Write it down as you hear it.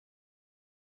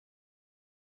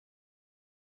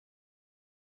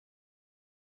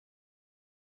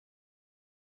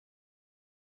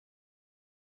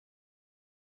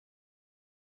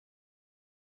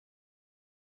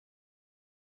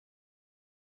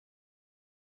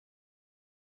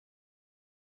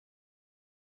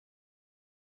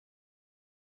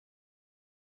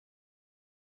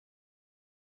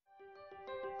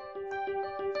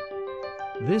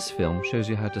This film shows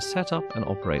you how to set up and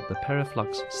operate the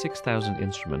PeriFlux 6000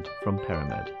 instrument from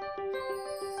PeriMed.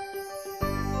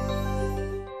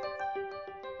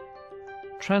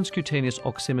 Transcutaneous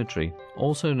oximetry,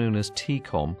 also known as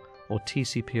TCOM or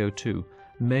tcpO2,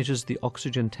 measures the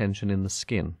oxygen tension in the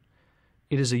skin.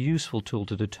 It is a useful tool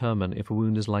to determine if a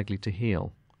wound is likely to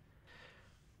heal.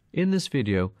 In this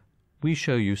video, we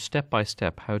show you step by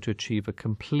step how to achieve a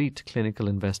complete clinical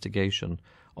investigation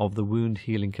of the wound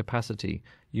healing capacity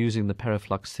using the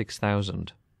PeriFlux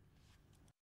 6000.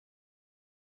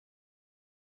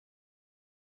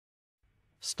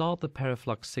 Start the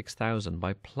PeriFlux 6000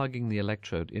 by plugging the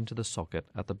electrode into the socket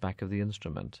at the back of the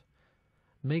instrument.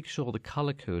 Make sure the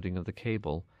color coding of the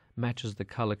cable matches the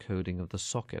color coding of the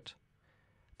socket.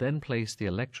 Then place the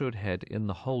electrode head in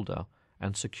the holder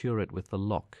and secure it with the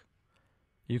lock.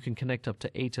 You can connect up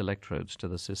to 8 electrodes to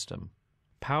the system.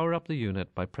 Power up the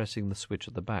unit by pressing the switch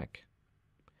at the back.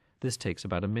 This takes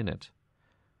about a minute.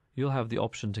 You'll have the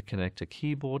option to connect a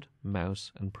keyboard,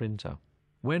 mouse and printer.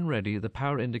 When ready, the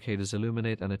power indicators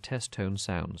illuminate and a test tone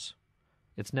sounds.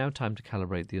 It's now time to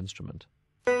calibrate the instrument.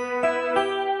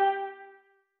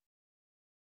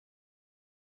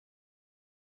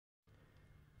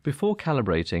 Before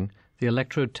calibrating, the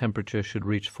electrode temperature should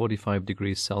reach 45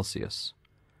 degrees Celsius.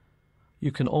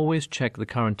 You can always check the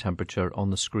current temperature on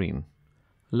the screen.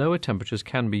 Lower temperatures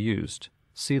can be used.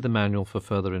 See the manual for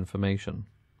further information.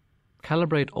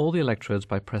 Calibrate all the electrodes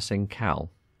by pressing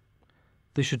Cal.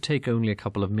 This should take only a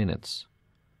couple of minutes.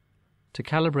 To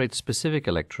calibrate specific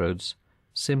electrodes,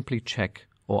 simply check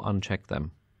or uncheck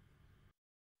them.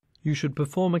 You should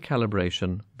perform a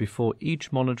calibration before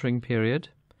each monitoring period,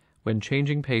 when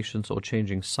changing patients or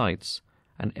changing sites,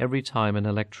 and every time an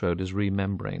electrode is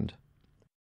remembraned.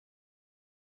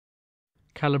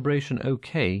 Calibration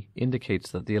OK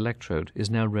indicates that the electrode is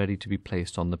now ready to be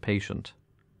placed on the patient.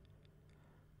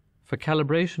 For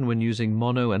calibration when using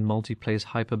mono and multiplace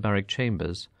hyperbaric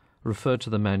chambers, refer to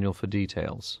the manual for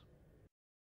details.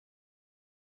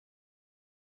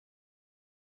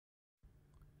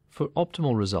 For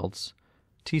optimal results,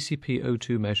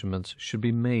 tcpO2 measurements should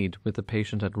be made with the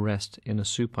patient at rest in a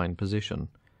supine position.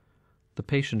 The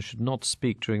patient should not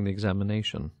speak during the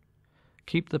examination.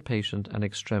 Keep the patient and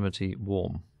extremity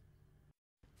warm.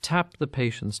 Tap the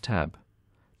Patients tab.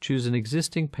 Choose an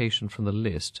existing patient from the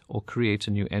list or create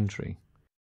a new entry.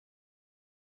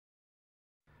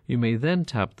 You may then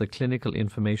tap the Clinical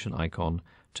Information icon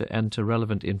to enter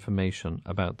relevant information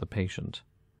about the patient.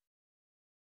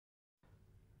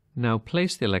 Now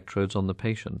place the electrodes on the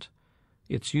patient.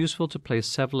 It's useful to place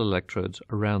several electrodes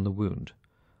around the wound.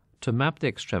 To map the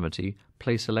extremity,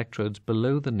 place electrodes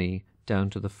below the knee down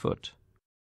to the foot.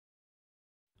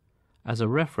 As a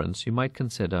reference, you might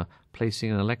consider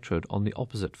placing an electrode on the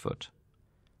opposite foot.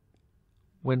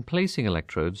 When placing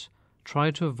electrodes, try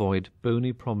to avoid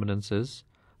bony prominences,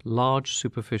 large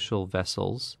superficial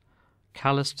vessels,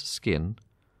 calloused skin,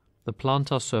 the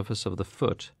plantar surface of the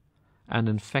foot, and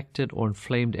infected or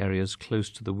inflamed areas close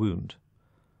to the wound.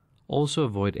 Also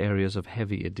avoid areas of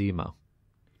heavy edema.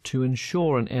 To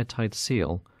ensure an airtight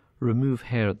seal, remove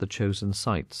hair at the chosen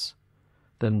sites.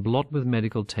 Then blot with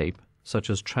medical tape,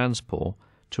 such as Transpore,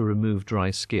 to remove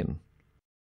dry skin.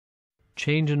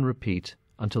 Change and repeat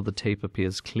until the tape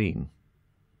appears clean.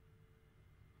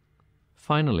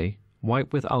 Finally,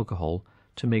 wipe with alcohol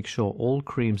to make sure all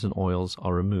creams and oils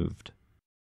are removed.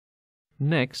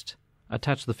 Next,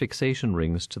 attach the fixation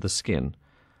rings to the skin,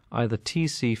 either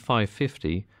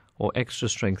TC550 or extra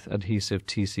strength adhesive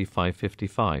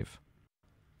TC555.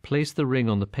 Place the ring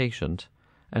on the patient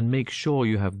and make sure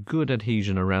you have good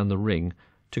adhesion around the ring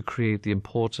to create the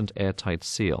important airtight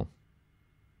seal.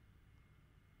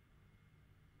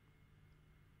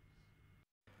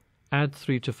 Add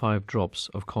 3 to 5 drops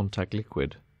of contact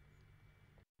liquid.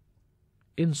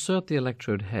 Insert the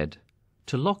electrode head.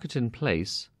 To lock it in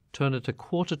place, turn it a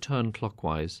quarter turn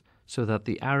clockwise so that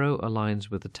the arrow aligns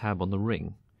with the tab on the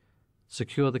ring.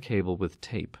 Secure the cable with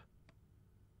tape.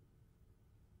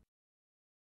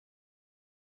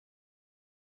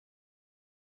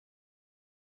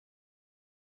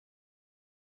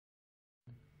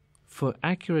 For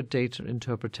accurate data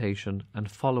interpretation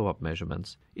and follow-up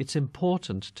measurements, it's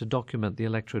important to document the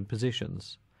electrode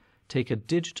positions. Take a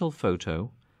digital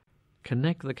photo,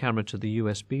 connect the camera to the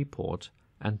USB port,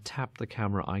 and tap the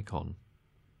camera icon.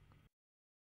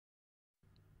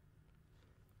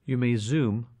 You may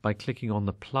zoom by clicking on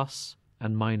the plus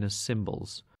and minus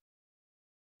symbols,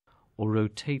 or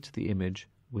rotate the image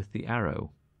with the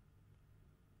arrow.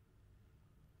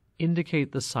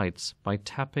 Indicate the sites by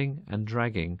tapping and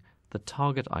dragging the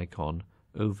target icon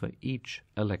over each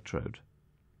electrode.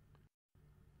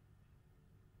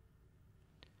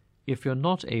 If you're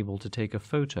not able to take a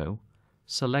photo,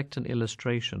 select an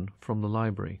illustration from the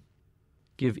library.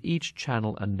 Give each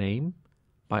channel a name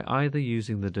by either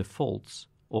using the defaults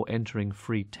or entering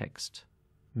free text.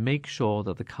 Make sure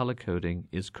that the color coding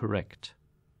is correct.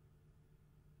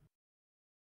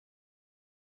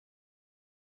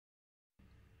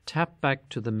 Tap back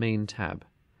to the main tab.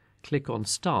 Click on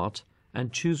Start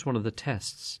and choose one of the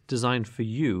tests designed for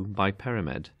you by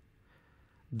PeriMed.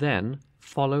 Then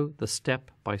follow the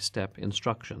step-by-step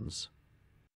instructions.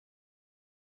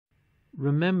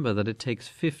 Remember that it takes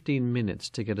 15 minutes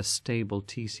to get a stable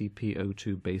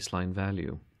tcpO2 baseline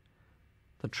value.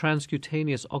 The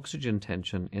transcutaneous oxygen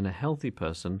tension in a healthy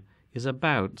person is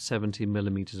about 70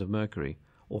 millimeters of mercury,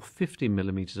 or 50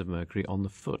 millimeters of mercury on the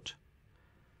foot.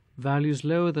 Values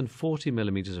lower than 40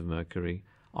 millimeters of mercury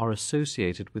are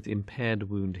associated with impaired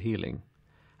wound healing,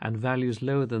 and values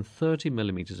lower than 30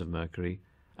 millimeters of mercury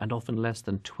and often less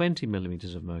than 20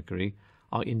 millimeters of mercury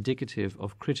are indicative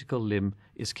of critical limb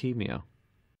ischemia.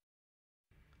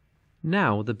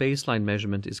 Now the baseline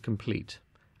measurement is complete.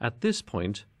 At this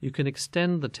point, you can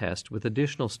extend the test with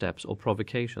additional steps or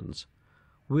provocations.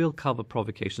 We'll cover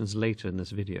provocations later in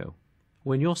this video.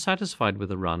 When you're satisfied with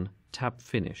the run, tap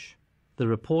Finish. The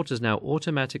report is now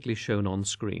automatically shown on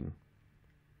screen.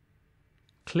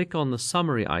 Click on the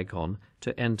summary icon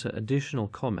to enter additional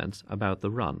comments about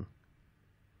the run.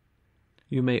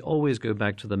 You may always go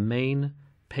back to the Main,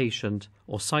 Patient,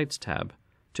 or Sites tab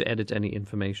to edit any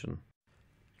information.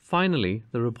 Finally,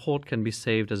 the report can be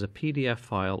saved as a PDF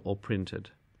file or printed.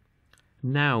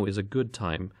 Now is a good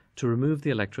time to remove the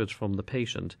electrodes from the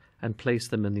patient and place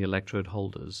them in the electrode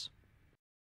holders.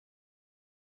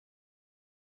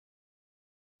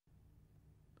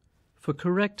 For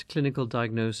correct clinical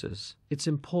diagnosis, it's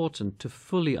important to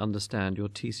fully understand your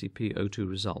tcpO2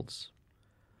 results.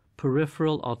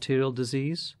 Peripheral arterial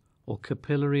disease or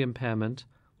capillary impairment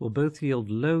will both yield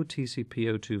low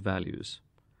tcpO2 values.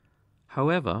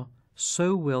 However,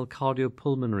 so will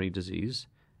cardiopulmonary disease,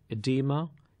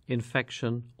 edema,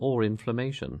 infection, or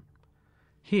inflammation.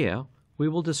 Here, we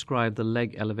will describe the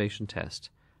leg elevation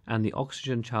test and the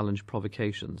oxygen challenge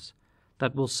provocations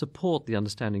that will support the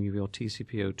understanding of your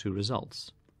tcpO2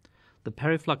 results. The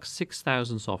PeriFlux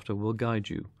 6000 software will guide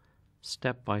you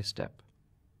step by step.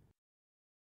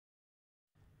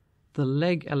 The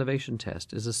leg elevation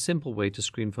test is a simple way to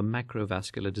screen for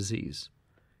macrovascular disease.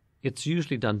 It's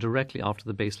usually done directly after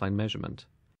the baseline measurement.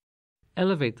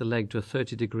 Elevate the leg to a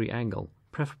 30-degree angle,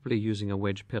 preferably using a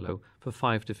wedge pillow, for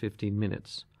 5 to 15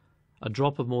 minutes. A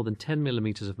drop of more than 10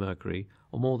 millimeters of mercury,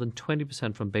 or more than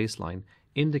 20% from baseline,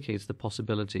 indicates the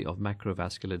possibility of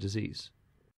macrovascular disease.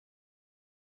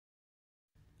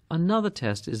 Another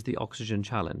test is the oxygen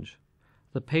challenge.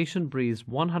 The patient breathes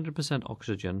 100%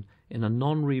 oxygen in a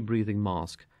non-rebreathing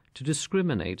mask to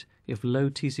discriminate if low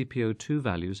tcpO2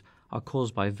 values are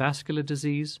caused by vascular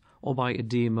disease or by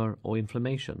edema or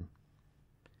inflammation.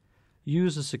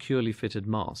 Use a securely fitted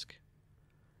mask.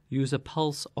 Use a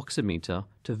pulse oximeter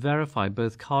to verify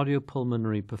both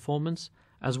cardiopulmonary performance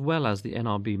as well as the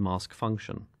NRB mask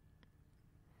function.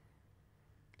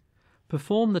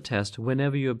 Perform the test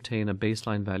whenever you obtain a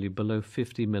baseline value below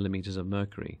 50 millimeters of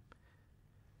mercury.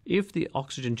 If the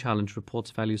oxygen challenge reports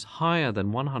values higher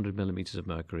than 100 millimeters of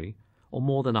mercury, or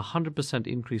more than 100%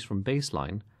 increase from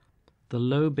baseline, the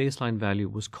low baseline value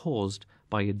was caused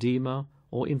by edema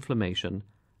or inflammation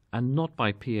and not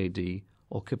by PAD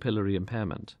or capillary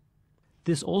impairment.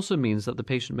 This also means that the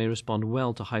patient may respond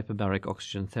well to hyperbaric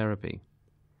oxygen therapy.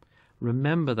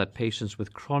 Remember that patients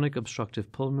with chronic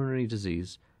obstructive pulmonary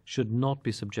disease should not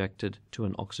be subjected to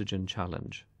an oxygen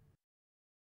challenge.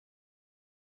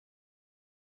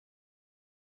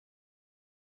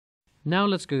 Now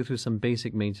let's go through some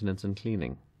basic maintenance and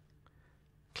cleaning.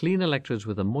 Clean electrodes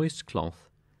with a moist cloth,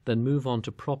 then move on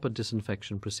to proper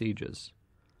disinfection procedures.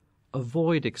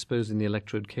 Avoid exposing the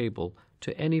electrode cable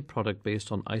to any product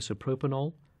based on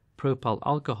isopropanol, propyl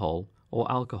alcohol,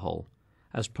 or alcohol,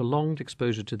 as prolonged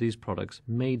exposure to these products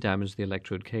may damage the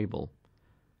electrode cable.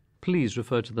 Please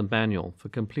refer to the manual for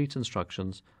complete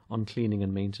instructions on cleaning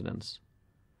and maintenance.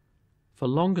 For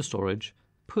longer storage,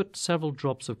 put several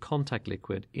drops of contact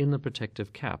liquid in the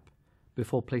protective cap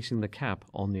before placing the cap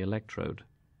on the electrode.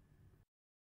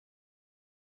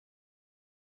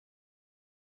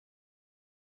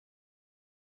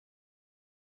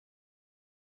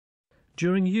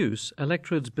 During use,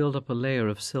 electrodes build up a layer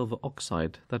of silver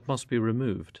oxide that must be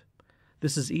removed.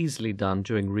 This is easily done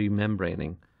during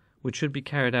remembraning, which should be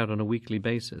carried out on a weekly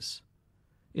basis.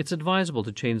 It's advisable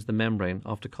to change the membrane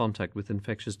after contact with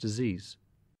infectious disease.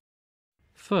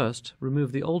 First,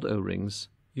 remove the old O-rings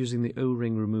using the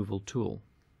O-ring removal tool.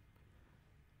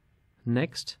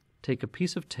 Next, take a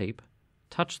piece of tape,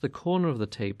 touch the corner of the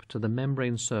tape to the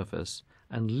membrane surface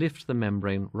and lift the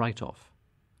membrane right off.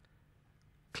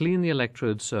 Clean the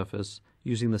electrode surface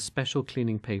using the special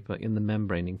cleaning paper in the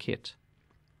membraning kit.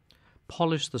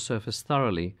 Polish the surface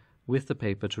thoroughly with the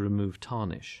paper to remove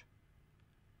tarnish.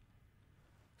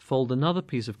 Fold another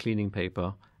piece of cleaning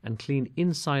paper and clean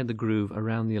inside the groove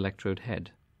around the electrode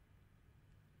head.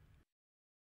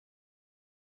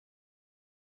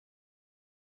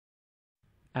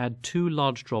 Add 2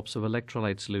 large drops of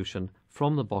electrolyte solution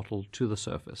from the bottle to the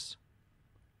surface.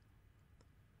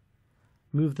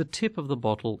 Move the tip of the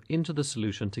bottle into the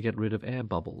solution to get rid of air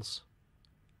bubbles.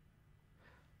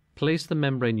 Place the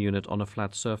membrane unit on a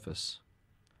flat surface.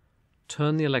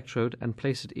 Turn the electrode and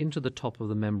place it into the top of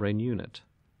the membrane unit.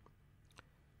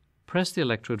 Press the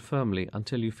electrode firmly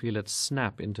until you feel it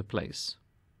snap into place.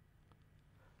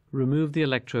 Remove the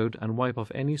electrode and wipe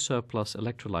off any surplus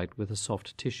electrolyte with a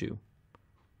soft tissue.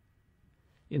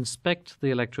 Inspect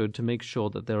the electrode to make sure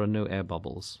that there are no air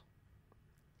bubbles.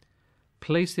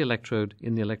 Place the electrode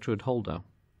in the electrode holder.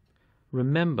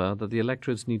 Remember that the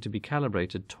electrodes need to be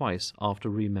calibrated twice after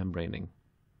remembraning.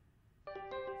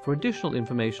 For additional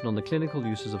information on the clinical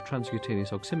uses of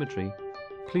transcutaneous oximetry,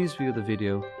 please view the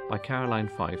video by Caroline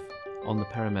Fife on the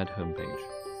PeriMed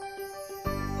homepage.